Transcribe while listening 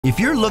If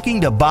you're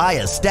looking to buy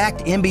a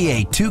stacked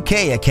NBA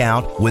 2K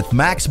account with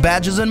max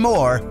badges and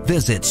more,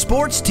 visit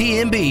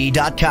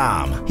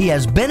sportstmb.com. He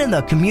has been in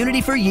the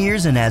community for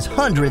years and has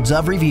hundreds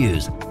of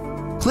reviews.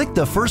 Click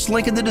the first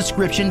link in the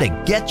description to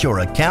get your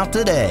account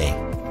today.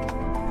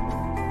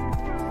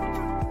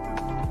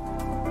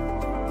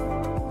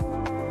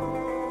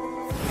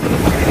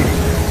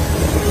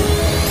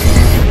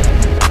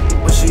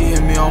 When she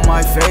hit me on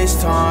my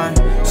FaceTime,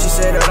 she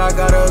said that I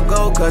gotta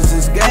go cause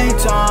it's game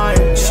time.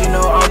 She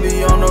know I'll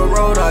be on the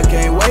road, I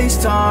can't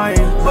waste time.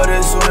 But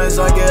as soon as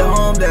I get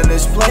home, then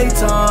it's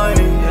playtime.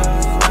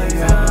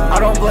 I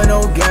don't play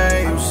no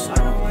games.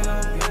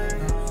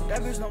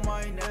 That bitch know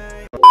my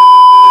name.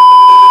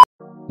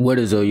 What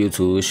is up,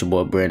 YouTube? It's your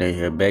boy Brandon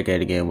here, back at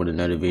it again with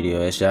another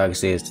video. As y'all can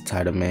see, it's the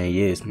title, man.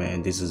 Yes,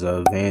 man, this is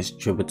an advanced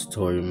dribble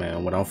tutorial,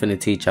 man. What I'm finna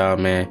teach y'all,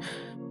 man,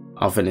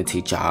 I'm finna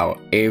teach y'all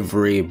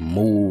every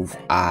move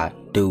I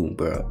do,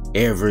 bro.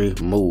 Every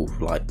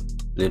move, like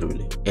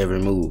literally every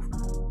move.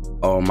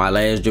 On my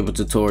last dribble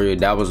tutorial,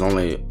 that was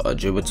only a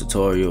dribble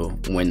tutorial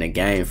when the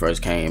game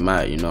first came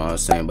out, you know what I'm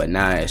saying? But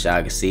now, as y'all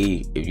can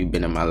see, if you've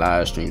been in my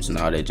live streams and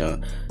all that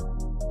junk,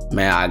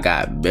 man, I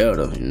got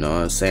better, you know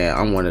what I'm saying?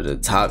 I'm one of the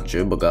top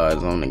dribble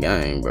guys on the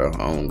game, bro,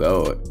 on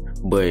God.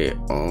 But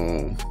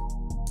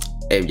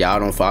if y'all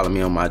don't follow me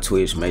on my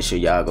Twitch, make sure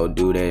y'all go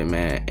do that,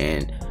 man.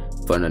 And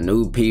for the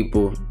new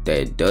people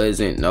that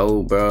doesn't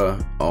know, bro,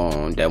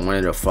 that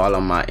wanted to follow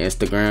my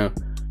Instagram,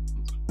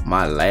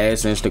 my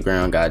last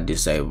Instagram got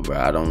disabled, bro.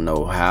 I don't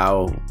know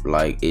how,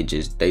 like they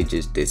just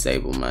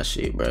disabled my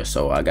shit, bro.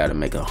 So I gotta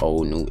make a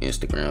whole new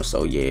Instagram.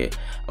 So yeah,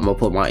 I'm gonna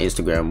put my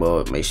Instagram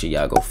up. Make sure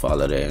y'all go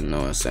follow that, you know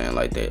what I'm saying,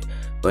 like that.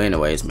 But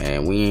anyways,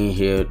 man, we ain't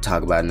here to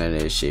talk about none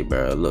of this shit,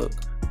 bro. Look,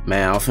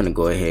 man, I'm finna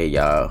go ahead,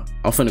 y'all.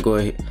 I'm finna go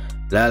ahead.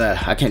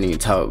 I can't even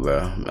talk,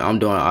 bro. I'm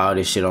doing all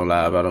this shit on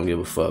live. I don't give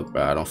a fuck,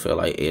 bro. I don't feel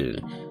like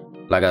editing.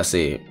 Like I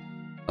said,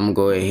 I'm gonna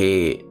go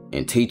ahead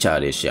and teach y'all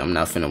this shit. I'm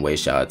not finna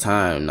waste y'all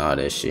time and all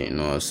that shit, you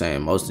know what I'm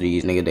saying? Most of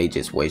these niggas, they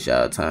just waste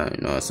y'all time,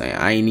 you know what I'm saying?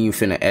 I ain't even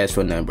finna ask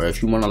for nothing, bro.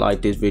 If you wanna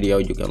like this video,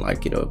 you can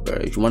like it up, bro.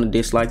 If you wanna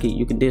dislike it,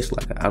 you can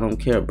dislike it. I don't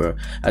care, bro.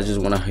 I just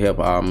wanna help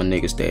all my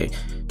niggas that,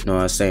 you know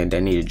what I'm saying,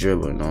 that need a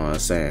dribble, you know what I'm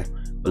saying?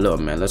 But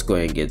look, man, let's go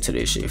ahead and get to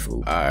this shit,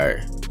 fool.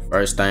 Alright,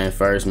 first thing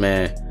first,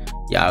 man.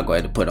 Y'all go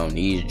ahead to put on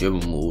these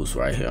dribble moves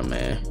right here,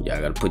 man. Y'all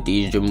gotta put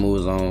these dribble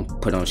moves on.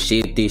 Put on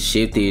shifty.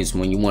 Shifty is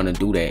when you want to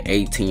do that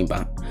 18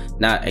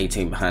 not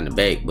 18 behind the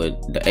back, but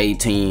the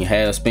 18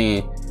 half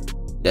spin.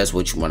 That's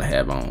what you want to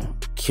have on.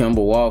 Kemba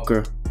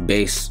Walker,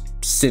 base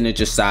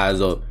signature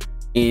size up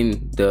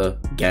in the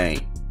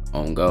game,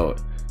 on God.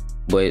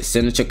 But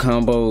signature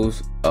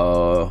combos,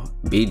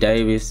 B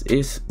Davis,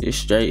 it's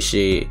straight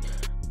shit.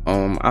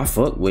 I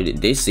fuck with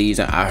it this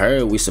season. I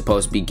heard we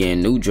supposed to be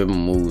getting new dribble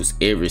moves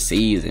every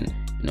season.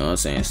 You know what I'm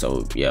saying?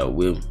 So yeah,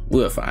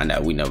 we'll find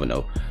out. We never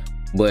know.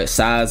 But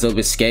size up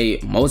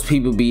escape, most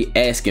people be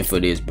asking for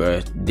this,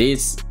 bro.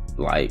 This,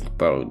 like,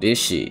 bro, this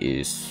shit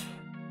is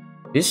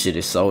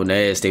so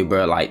nasty,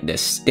 bro. Like the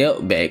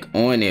step back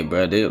on it,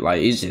 bro.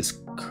 Like it's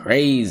just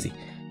crazy.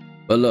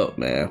 But look,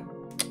 man,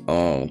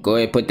 go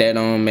ahead, put that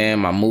on, man.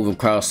 My moving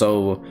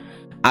crossover.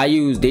 I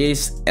use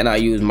this and I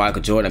use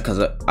Michael Jordan because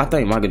I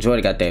think Michael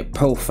Jordan got that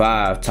Pro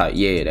 5 type,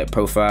 yeah, that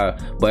Pro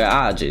 5. But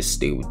I'll just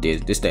stick with this.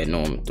 This that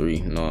normal 3,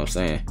 you know what I'm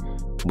saying?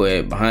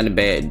 But behind the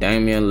back,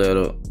 Damian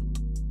Little,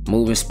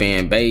 moving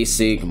spin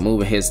basic,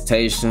 moving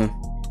hesitation,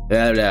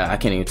 blah, blah, I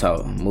can't even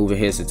talk. Moving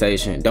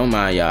hesitation. Don't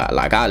mind y'all.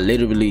 Like I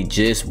literally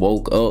just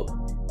woke up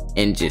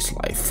and just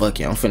like, fuck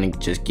it, I'm finna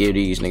just give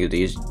these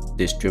niggas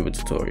this dribble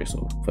tutorial.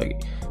 So fuck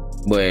it.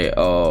 But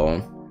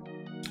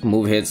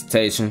move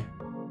hesitation.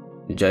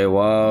 J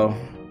Wall,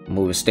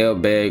 moving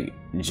step back,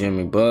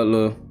 Jimmy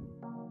Butler,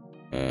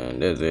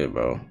 and that's it,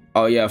 bro.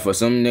 Oh yeah, for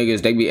some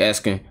niggas, they be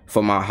asking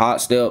for my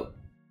hot step.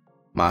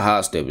 My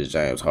hot step is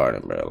James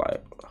Harden, bro.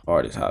 Like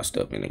hardest hot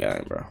step in the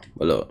game, bro.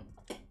 But look,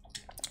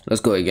 let's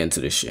go ahead and get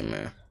into this shit,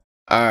 man.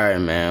 All right,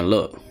 man.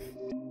 Look,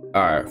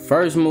 all right.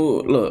 First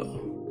move.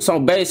 Look. So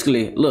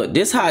basically, look.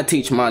 This how I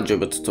teach my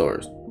dribble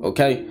tutorials.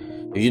 Okay.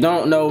 If you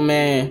don't know,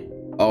 man,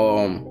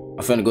 I'm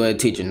finna go ahead and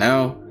teach you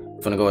now.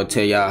 I'm finna go ahead and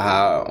tell y'all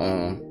how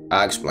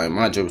I explain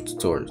my dribble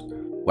tutorials.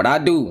 What I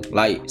do,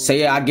 like,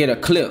 say I get a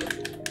clip. You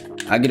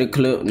know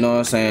what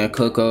I'm saying?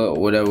 Cook up,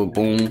 whatever,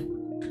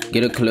 boom.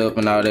 Get a clip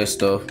and all that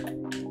stuff.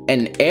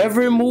 And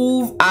every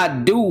move I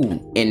do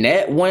in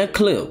that one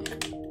clip, you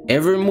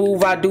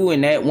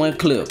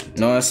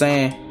know what I'm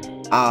saying?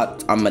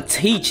 I'ma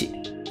teach it.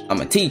 You know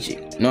what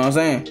I'm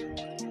saying?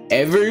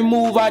 Every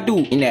move I do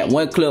in that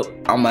one clip,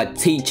 I'ma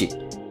teach it.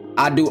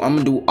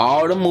 I'ma do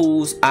all the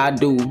moves I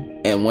do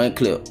in one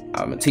clip.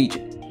 I'ma teach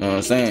it. You know what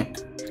I'm saying?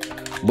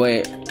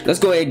 But let's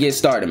go ahead and get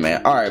started,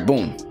 man. All right,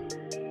 boom.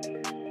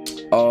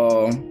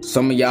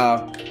 Some of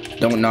y'all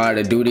don't know how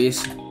to do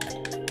this.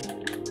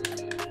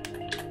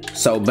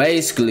 So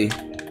basically,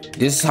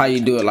 this is how you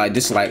do it. Like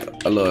this is like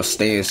a little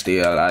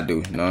standstill I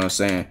do. You know what I'm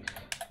saying?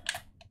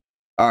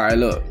 All right,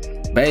 look.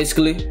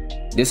 Basically,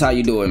 this is how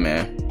you do it,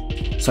 man.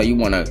 So you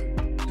wanna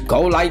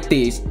go like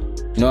this. You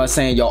know what I'm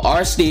saying? Your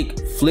R stick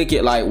flick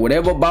it like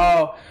whatever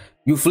ball,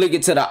 you flick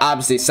it to the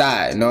opposite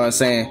side. You know what I'm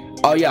saying?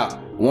 Oh yeah,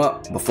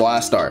 before I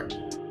start,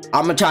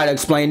 I'm gonna try to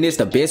explain this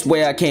the best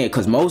way I can,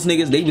 cause most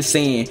niggas, they be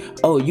saying,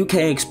 oh, you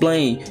can't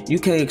explain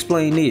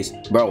this.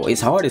 Bro, it's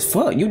hard as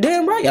fuck. You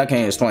damn right I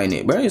can't explain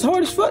it, bro. It's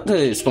hard as fuck to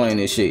explain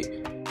this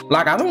shit.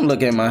 Like, I don't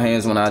look at my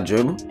hands when I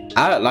dribble.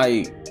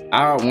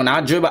 When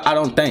I dribble, I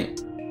don't think.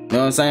 You know what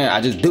I'm saying? I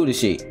just do the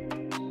shit.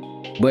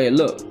 But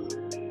look,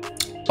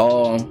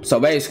 so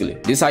basically,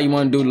 this how you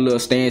want to do the little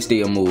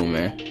standstill move,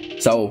 man.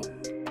 So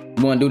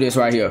you want to do this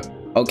right here.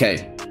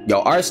 Okay,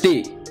 your R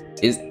stick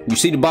is, you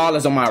see the ball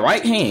is on my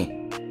right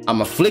hand.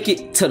 I'ma flick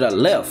it to the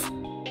left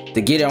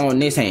to get it on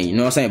this hand. You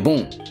know what I'm saying?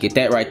 Boom, get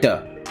that right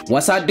there.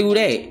 Once I do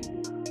that,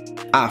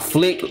 I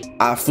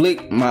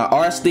flick my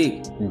R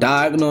stick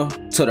diagonal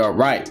to the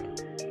right.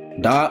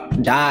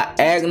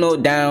 Diagonal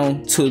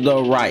down to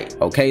the right.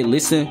 Okay,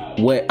 listen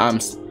what I'm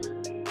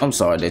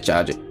sorry that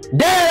y'all just,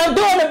 Dad, I'm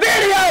doing the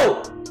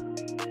video.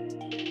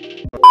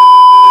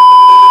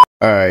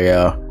 Alright,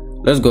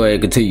 y'all, let's go ahead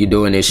and continue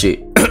doing this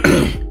shit.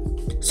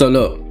 So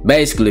look,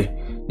 basically,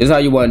 this is how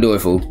you want to do it,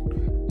 fool.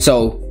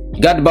 So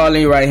you got the ball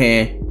in your right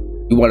hand.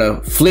 You want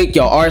to flick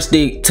your R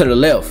stick to the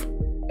left.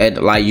 And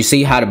like, you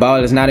see how the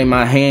ball is not in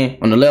my hand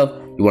on the left?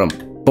 You want to,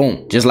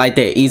 boom, just like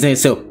that. Easy and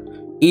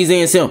simple. Easy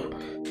and simple.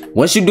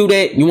 Once you do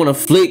that, you want to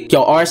flick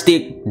your R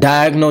stick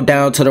diagonal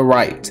down to the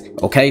right.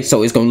 Okay,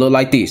 so it's going to look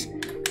like this.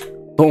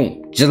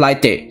 Boom, just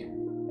like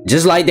that.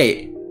 Just like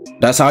that.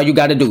 That's all you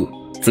got to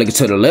do. Flick it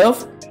to the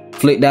left,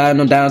 flick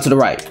diagonal down to the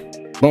right.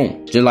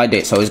 Boom, just like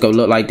that. So it's going to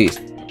look like this.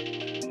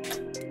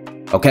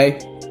 Okay?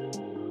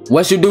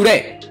 Once you do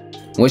that,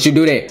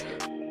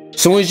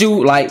 soon as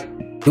you like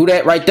do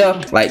that right there,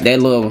 like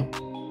that little, you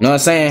know what I'm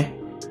saying?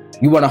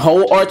 You want to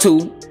hold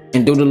R2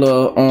 and do the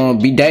little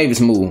B Davis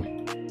move.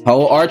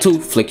 Hold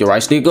R2, flick your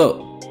right stick up.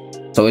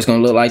 So it's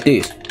gonna look like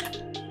this.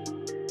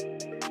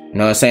 You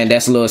know what I'm saying?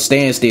 That's a little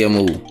standstill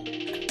move. You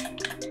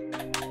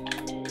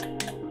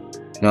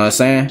know what I'm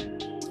saying?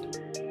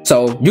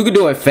 So you can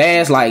do it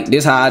fast, like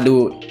this how I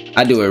do it.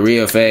 I do it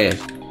real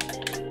fast.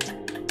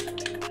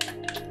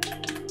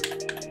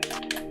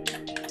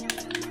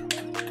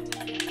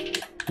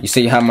 You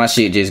see how my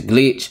shit just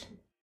glitch?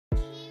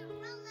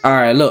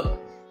 Alright, look.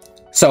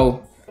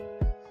 So,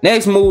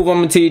 next move I'm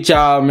gonna teach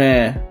y'all,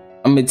 man.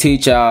 I'm gonna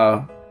teach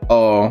y'all,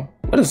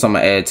 what else I'm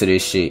gonna add to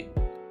this shit?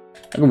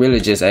 I can really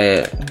just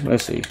add,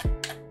 let's see.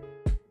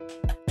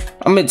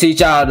 I'm gonna teach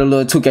y'all the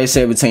little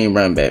 2K17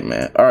 run back,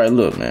 man. Alright,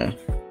 look, man.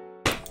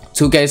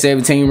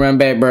 2K17 run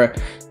back, bro.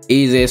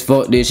 Easy as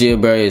fuck this year,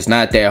 bro. It's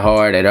not that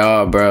hard at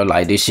all, bro.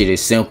 Like, this shit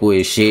is simple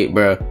as shit,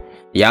 bro.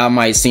 Y'all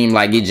might seem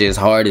like it's just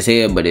hard as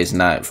hell, but it's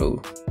not,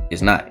 fool.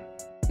 It's not. You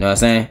know what I'm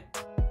saying?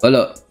 But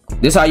look,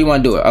 this is how you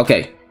want to do it.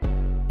 Okay.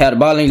 Have the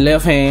ball in your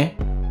left hand.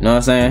 You know what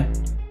I'm saying?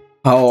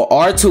 Hold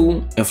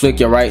R2 and flick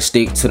your right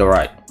stick to the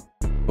right.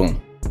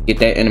 Boom. Get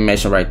that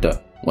animation right there.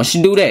 Once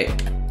you do that,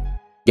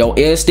 your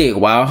L stick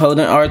while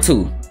holding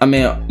R2.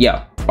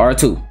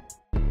 R2.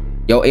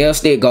 Your L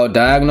stick go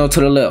diagonal to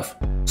the left.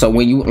 So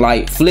when you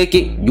like flick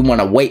it, you want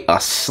to wait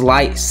a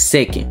slight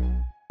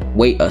second.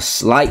 Wait a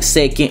slight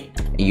second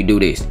and you do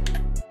this.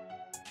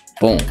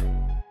 Boom.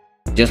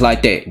 Just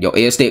like that. Your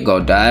L stick go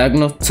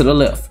diagonal to the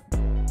left.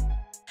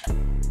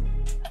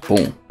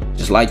 Boom.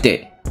 Just like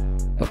that.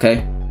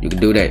 Okay? You can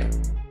do that. You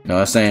know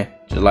what I'm saying?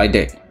 Just like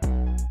that.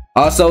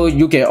 Also,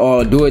 you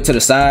can do it to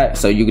the side.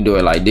 So you can do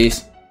it like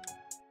this.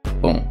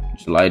 Boom.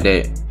 Just like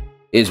that.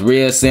 It's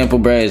real simple,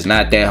 bro. It's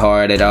not that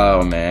hard at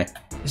all, man.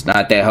 It's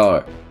not that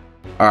hard.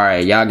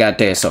 Alright, y'all got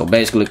that. So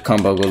basically, the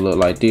combo gonna look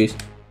like this.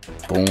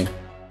 Boom.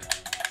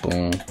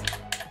 Boom.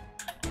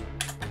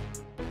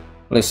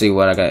 Let's see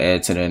what I got to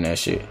add to that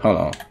shit. Hold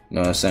on. You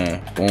know what I'm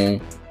saying?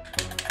 Boom.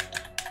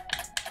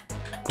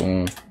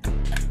 Boom.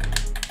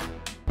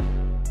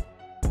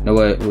 You know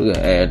what? We'll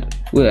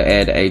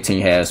add the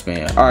 18 half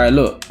spin. Alright,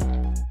 look.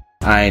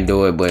 I ain't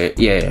do it, but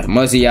yeah.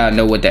 Most of y'all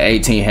know what the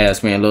 18 half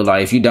spin look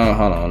like. If you don't,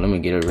 hold on. Let me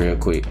get it real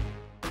quick.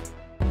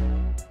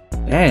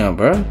 Damn,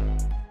 bro.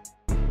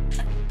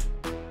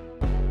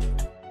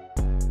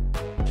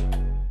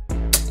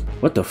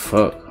 What the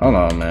fuck? Hold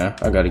on, man.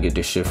 I gotta get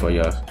this shit for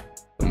y'all.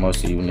 So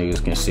most of you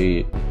niggas can see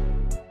it.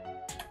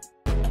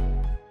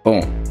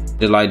 Boom.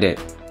 Just like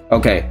that.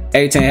 Okay.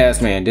 18 half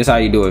spin. This how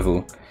you do it,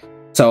 fool.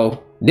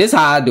 So, this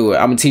how I do it.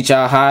 I'm gonna teach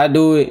y'all how I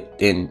do it.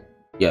 And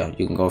yeah,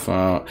 you can go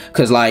from.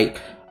 Cause like,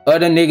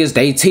 other niggas,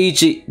 they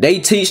teach it. They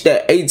teach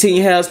the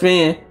 18 half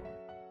spin.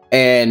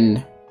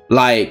 And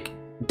like,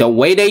 the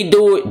way they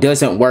do it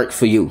doesn't work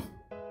for you.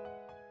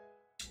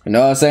 You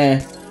know what I'm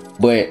saying?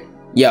 But,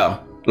 yeah.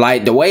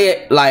 Like the way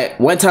it, like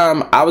one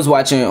time I was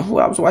watching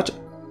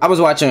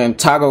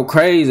Taco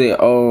Crazy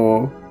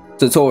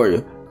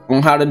tutorial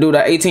on how to do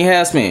the 18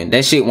 half spin.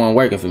 That shit wasn't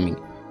working for me.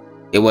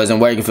 It wasn't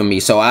working for me.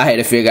 So I had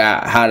to figure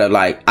out how to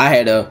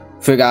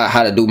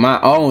do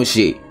my own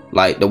shit.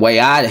 Like the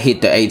way I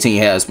hit the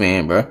 18 half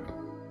spin, bro.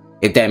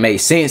 If that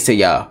makes sense to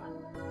y'all.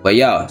 But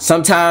y'all,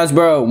 sometimes,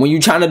 bro, when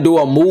you trying to do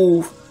a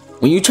move,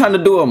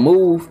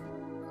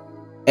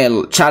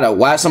 and try to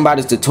watch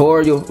somebody's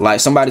tutorial, like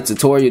somebody's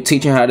tutorial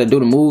teaching how to do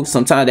the move,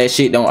 sometimes that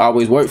shit don't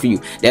always work for you.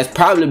 That's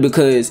probably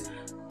because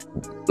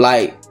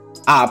like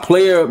our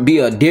player be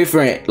a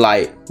different,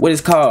 like what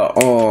it's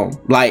called,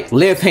 like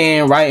left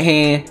hand, right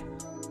hand.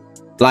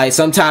 Like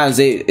sometimes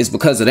it's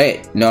because of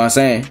that, you know what I'm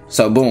saying?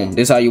 So boom,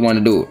 this is how you want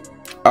to do it.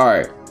 All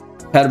right,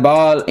 have the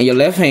ball in your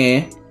left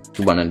hand.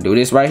 You want to do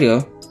this right here.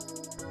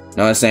 You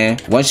know what I'm saying?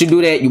 Once you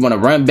do that, you want to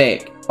run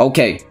back.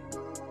 Okay,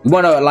 you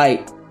want to,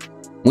 like,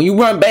 when you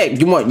run back,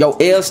 you want your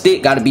L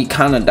stick got to be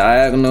kind of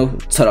diagonal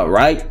to the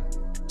right,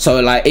 so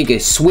like it can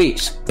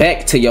switch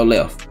back to your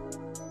left.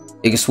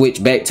 It can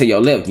switch back to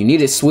your left. You need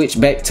to switch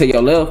back to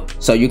your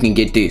left so you can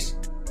get this.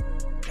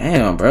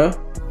 Damn, bro.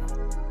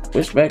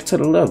 Switch back to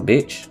the left,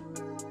 bitch.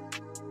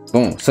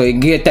 Boom. So you can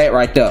get that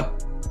right there.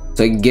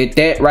 So you can get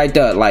that right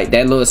there, like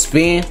that little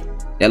spin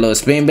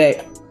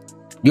back.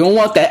 You don't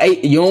want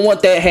that. You don't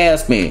want that half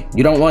spin.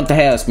 You don't want the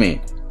half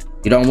spin.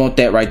 You don't want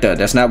that right there.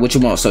 That's not what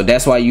you want. So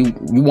that's why you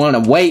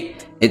want to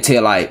wait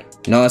until, like,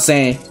 you know what I'm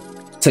saying,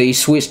 till you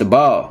switch the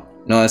ball.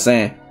 You know what I'm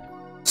saying?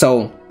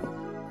 So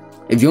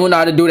if you don't know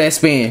how to do that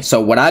spin,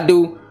 so what I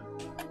do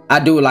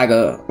like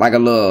a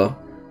little,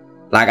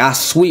 like I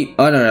sweep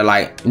under,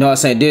 like, you know what I'm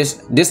saying, this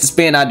the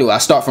spin I do. I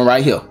start from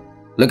right here.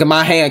 Look at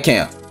my hand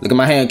cam. Look at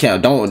my hand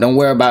cam. Don't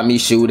worry about me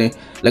shooting.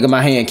 Look at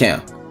my hand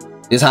cam.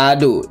 This is how I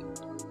do it.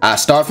 I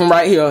start from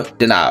right here,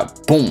 then I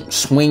boom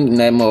swing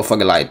that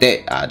motherfucker like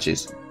that. I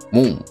just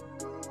boom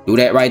do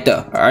that right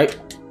there. All right.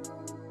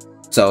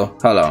 So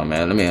hold on,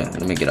 man.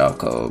 Let me get off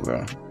code,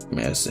 bro. Give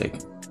me a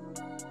second.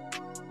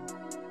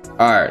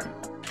 All right.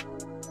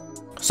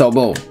 So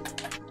boom.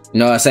 You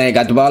know what I'm saying?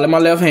 Got the ball in my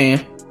left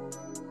hand.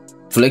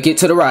 Flick it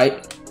to the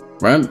right.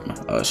 Run.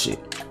 Oh shit.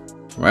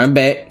 Run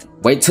back.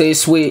 Wait till it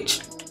switch.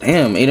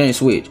 Damn, it ain't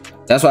switch.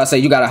 That's why I say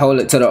you gotta hold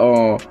it to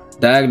the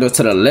diagonal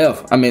to the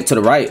left. I mean to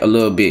the right a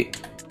little bit.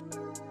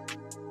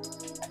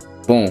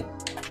 Boom.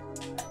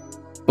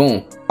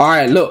 Boom. All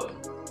right, look.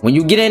 When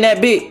you get in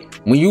that bit,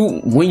 when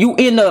you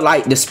in the,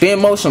 like, the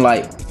spin motion,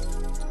 like,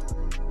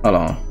 hold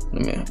on.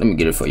 Let me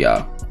get it for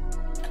y'all.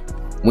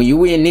 When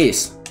you in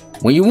this,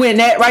 when you in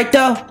that right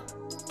there,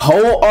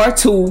 hold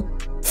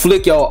R2,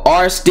 flick your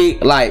R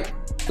stick like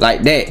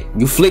that.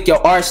 You flick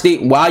your R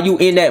stick while you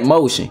in that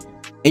motion,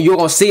 and you're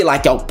gonna see it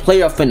like your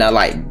player finna,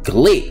 like,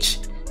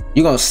 glitch.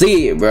 You're gonna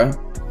see it, bro.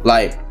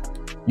 Like,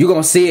 you're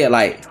gonna see it,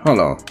 like, hold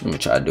on, let me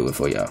try to do it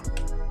for y'all.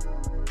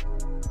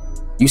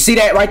 You see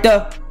that right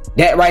there?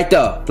 That right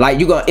there.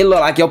 Like, it look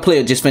like your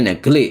player just finna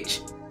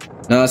glitch.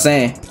 Know what I'm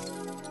saying?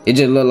 It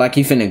just look like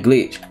he finna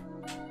glitch.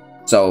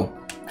 So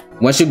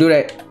once you do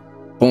that,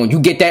 boom, you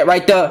get that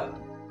right there.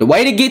 The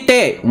way to get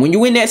that, when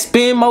you in that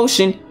spin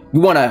motion, you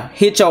wanna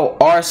hit your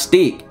R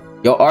stick.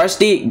 Your R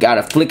stick, you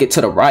gotta flick it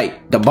to the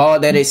right. The ball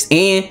that it's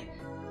in,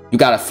 you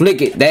gotta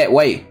flick it that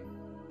way. You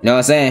know what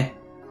I'm saying?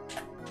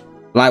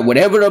 Like,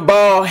 whatever the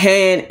ball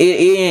hand it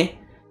in,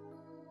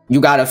 you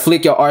gotta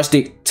flick your R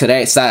stick to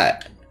that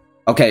side.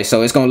 Okay,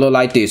 so it's gonna look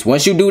like this.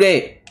 Once you do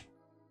that,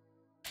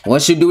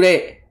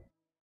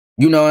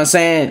 you know what I'm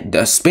saying,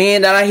 the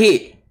spin that I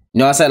hit, you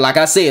know what I'm saying, like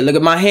I said, look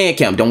at my hand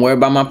cam. Don't worry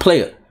about my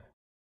player.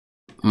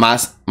 My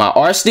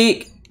R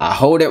stick, I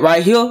hold it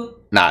right here.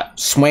 Now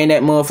swing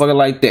that motherfucker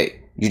like that.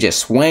 You just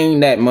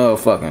swing that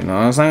motherfucker. You know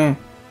what I'm saying?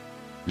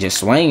 Just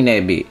swing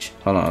that bitch.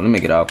 Hold on, let me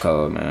get off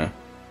code, man.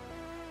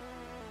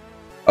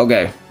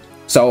 Okay,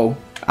 so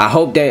I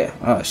hope that,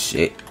 oh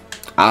shit,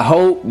 I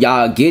hope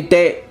y'all get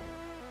that.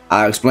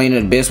 I explained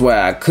it the best way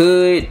I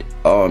could.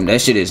 That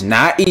shit is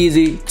not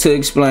easy to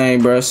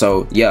explain, bro.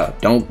 So yeah,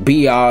 don't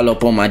be all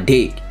up on my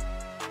dick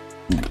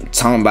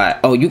talking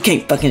about, oh, you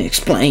can't fucking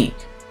explain.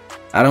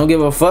 I don't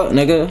give a fuck,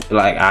 nigga.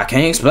 Like, I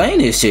can't explain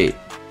this shit.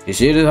 This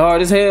shit is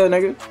hard as hell,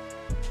 nigga.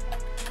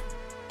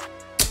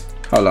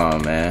 Hold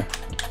on, man.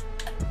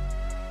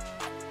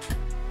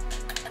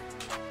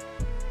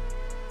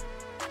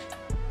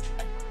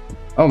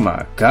 Oh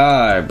my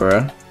god,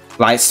 bro.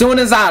 Like, soon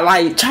as I,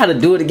 like, try to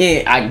do it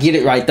again, I get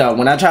it right there.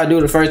 When I try to do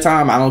it the first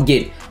time, I don't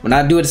get it. When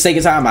I do it the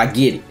second time, I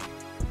get it.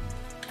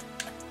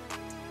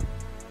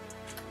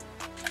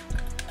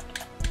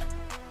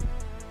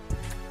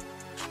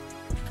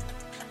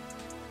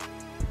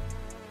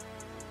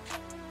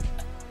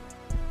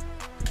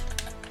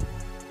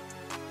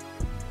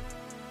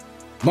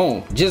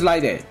 Boom, just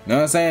like that. You know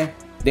what I'm saying?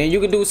 Then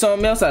you can do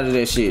something else out of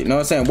that shit. You know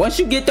what I'm saying? Once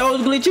you get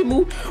those glitchy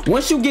moves,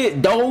 once you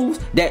get those,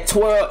 that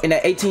 12 and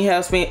that 18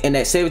 half spin and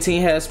that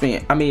 17 half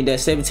spin, I mean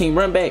that 17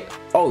 run back,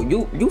 oh,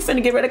 you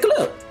finna get ready to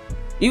clip.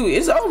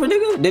 It's over,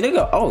 nigga. The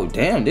nigga, oh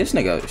damn, this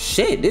nigga,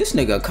 shit, this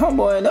nigga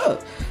comboing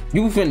up.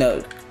 You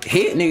finna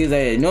hit niggas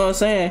ass, you know what I'm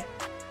saying?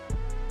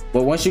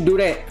 But once you do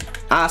that,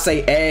 I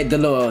say add the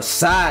little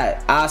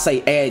side. I say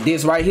add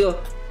this right here.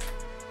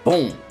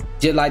 Boom.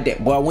 Just like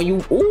that. Boy, when you,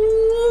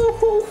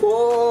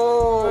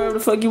 whatever the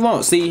fuck you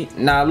want. See,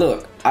 now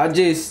look, I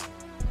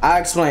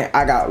explain,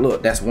 I got,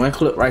 look, that's one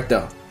clip right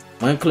there.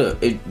 One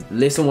clip.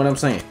 Listen what I'm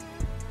saying.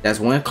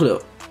 That's one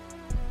clip.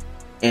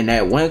 And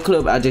that one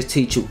clip I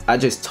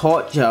just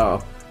taught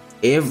y'all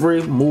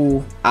every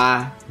move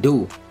I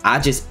do. I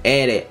just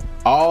added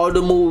all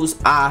the moves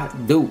I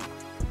do.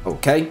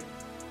 Okay?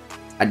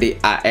 I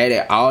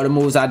added all the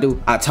moves I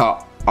do. I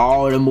taught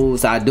all the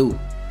moves I do. You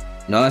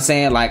know what I'm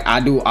saying? Like, I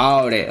do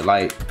all that.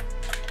 Like,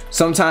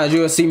 sometimes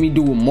you'll see me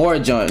do more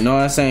jump. You know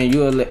what I'm saying?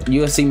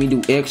 You'll see me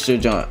do extra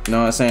jump. You know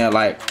what I'm saying?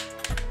 Like,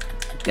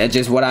 that's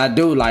just what I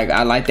do. Like,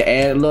 I like to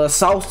add a little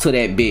sauce to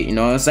that bit. You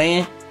know what I'm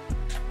saying?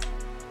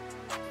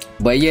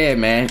 But yeah,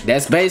 man,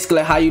 that's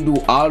basically how you do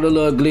all the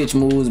little glitch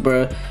moves,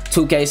 bro.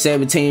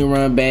 2K17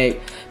 run back,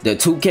 the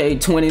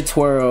 2K20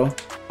 twirl,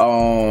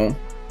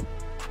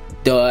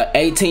 the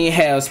 18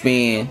 half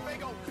spin,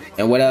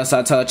 and what else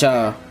I taught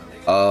y'all?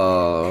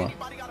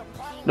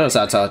 What else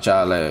I taught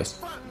y'all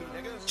last?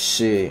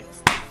 Shit.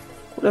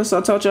 What else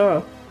I taught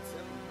y'all?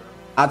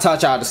 I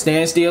taught y'all the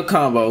standstill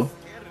combo,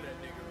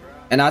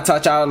 and I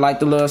taught y'all like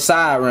the little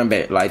side run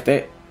back like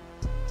that.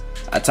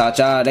 I taught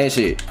y'all that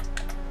shit. You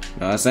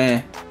know what I'm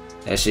saying?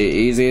 That shit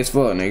easy as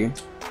fuck, nigga.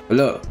 But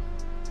look,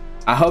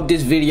 I hope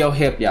this video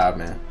helped y'all,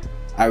 man.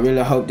 I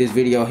really hope this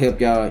video helped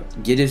y'all.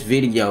 Get this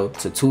video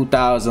to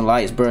 2,000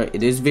 likes, bro.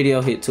 If this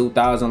video hit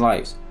 2,000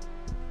 likes,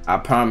 I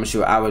promise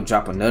you I will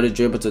drop another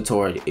dribble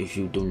tutorial if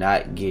you do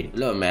not get it.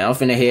 Look, man, I'm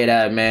finna head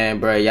out, man,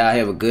 bro. Y'all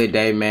have a good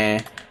day,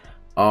 man.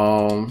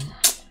 That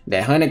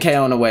 100K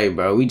on the way,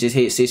 bro. We just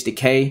hit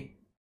 60K.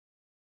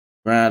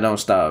 Round don't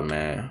stop,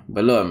 man.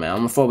 But look, man, I'm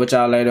gonna fuck with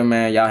y'all later,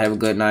 man. Y'all have a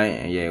good night,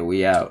 and yeah,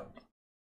 we out.